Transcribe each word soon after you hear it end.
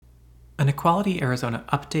An Equality Arizona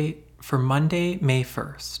update for Monday, May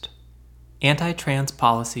 1st. Anti-trans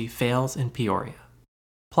policy fails in Peoria.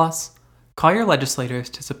 Plus, call your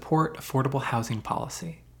legislators to support affordable housing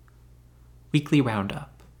policy. Weekly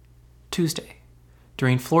Roundup. Tuesday.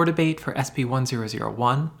 During floor debate for SB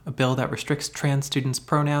 1001, a bill that restricts trans students'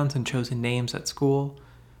 pronouns and chosen names at school,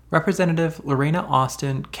 Representative Lorena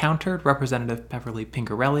Austin countered Representative Beverly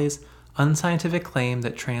Pingarelli's unscientific claim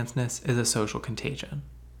that transness is a social contagion.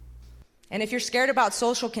 And if you're scared about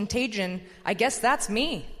social contagion, I guess that's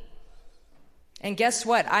me. And guess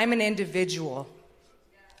what? I'm an individual.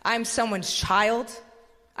 I'm someone's child.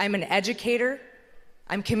 I'm an educator.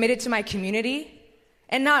 I'm committed to my community.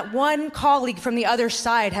 And not one colleague from the other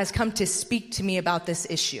side has come to speak to me about this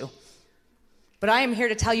issue. But I am here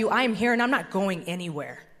to tell you I am here and I'm not going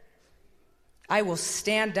anywhere. I will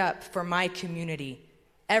stand up for my community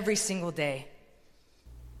every single day.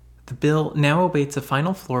 The bill now awaits a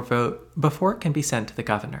final floor vote before it can be sent to the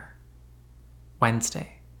governor.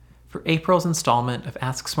 Wednesday. For April's installment of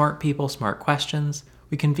Ask Smart People Smart Questions,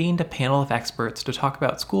 we convened a panel of experts to talk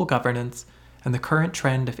about school governance and the current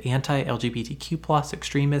trend of anti-LGBTQ+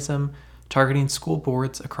 extremism targeting school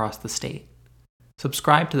boards across the state.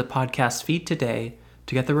 Subscribe to the podcast feed today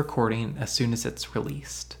to get the recording as soon as it's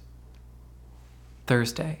released.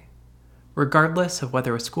 Thursday. Regardless of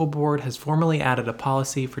whether a school board has formally added a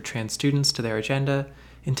policy for trans students to their agenda,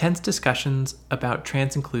 intense discussions about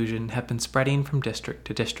trans inclusion have been spreading from district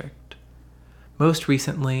to district. Most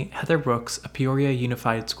recently, Heather Brooks, a Peoria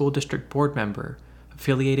Unified School District board member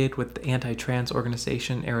affiliated with the anti-trans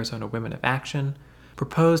organization Arizona Women of Action,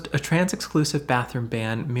 proposed a trans-exclusive bathroom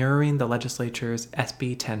ban mirroring the legislature's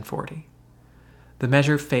SB 1040. The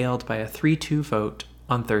measure failed by a 3-2 vote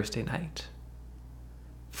on Thursday night.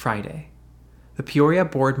 Friday. The Peoria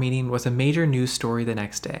board meeting was a major news story the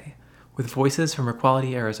next day, with voices from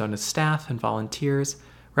Equality Arizona's staff and volunteers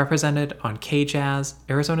represented on KJAZ,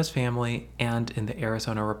 Arizona's Family, and in the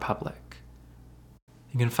Arizona Republic.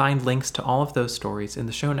 You can find links to all of those stories in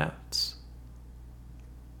the show notes.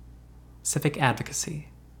 Civic advocacy.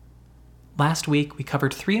 Last week, we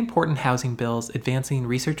covered 3 important housing bills advancing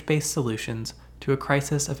research-based solutions to a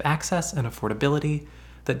crisis of access and affordability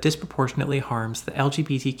that disproportionately harms the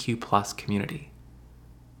LGBTQ+ community.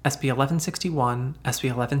 SB 1161, SB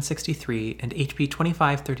 1163, and HB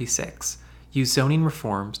 2536 use zoning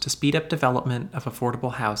reforms to speed up development of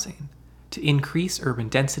affordable housing, to increase urban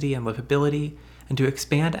density and livability, and to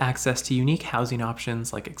expand access to unique housing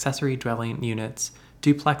options like accessory dwelling units,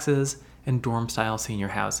 duplexes, and dorm-style senior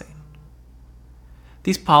housing.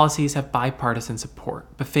 These policies have bipartisan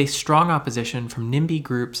support, but face strong opposition from NIMBY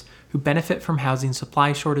groups who benefit from housing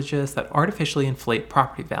supply shortages that artificially inflate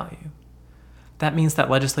property value. That means that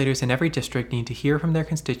legislators in every district need to hear from their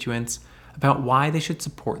constituents about why they should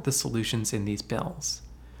support the solutions in these bills.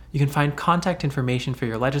 You can find contact information for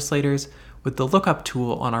your legislators with the lookup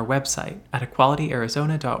tool on our website at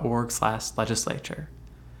equalityarizona.org/legislature.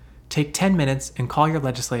 Take 10 minutes and call your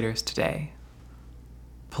legislators today.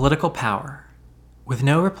 Political power. With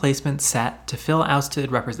no replacement set to fill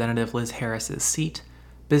ousted Representative Liz Harris's seat,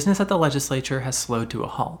 business at the legislature has slowed to a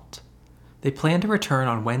halt. They plan to return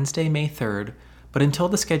on Wednesday, May 3rd, but until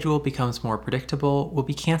the schedule becomes more predictable, we'll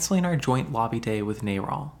be canceling our joint lobby day with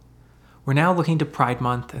NARAL. We're now looking to Pride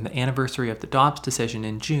Month and the anniversary of the Dobbs decision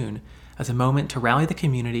in June as a moment to rally the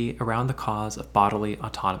community around the cause of bodily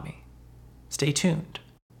autonomy. Stay tuned.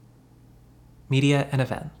 Media and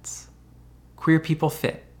events. Queer People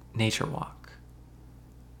Fit Nature Walk.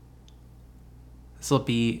 This will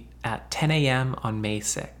be at 10 a.m. on May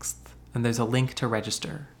 6th, and there's a link to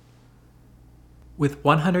register. With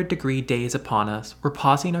 100-degree days upon us, we're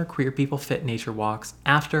pausing our Queer People Fit nature walks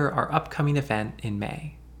after our upcoming event in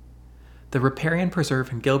May. The Riparian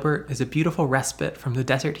Preserve in Gilbert is a beautiful respite from the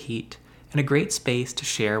desert heat and a great space to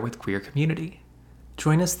share with queer community.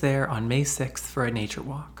 Join us there on May 6th for a nature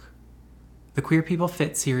walk. The Queer People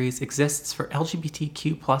Fit series exists for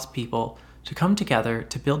LGBTQ+ people to come together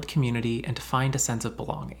to build community and to find a sense of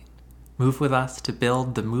belonging. Move with us to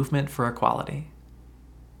build the movement for equality.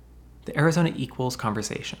 The Arizona Equals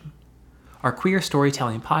Conversation. Our queer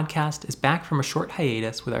storytelling podcast is back from a short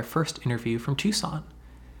hiatus with our first interview from Tucson.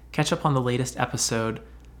 Catch up on the latest episode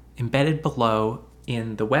embedded below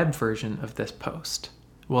in the web version of this post.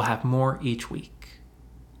 We'll have more each week.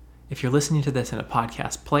 If you're listening to this in a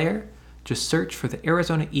podcast player, just search for the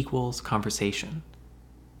Arizona Equals Conversation.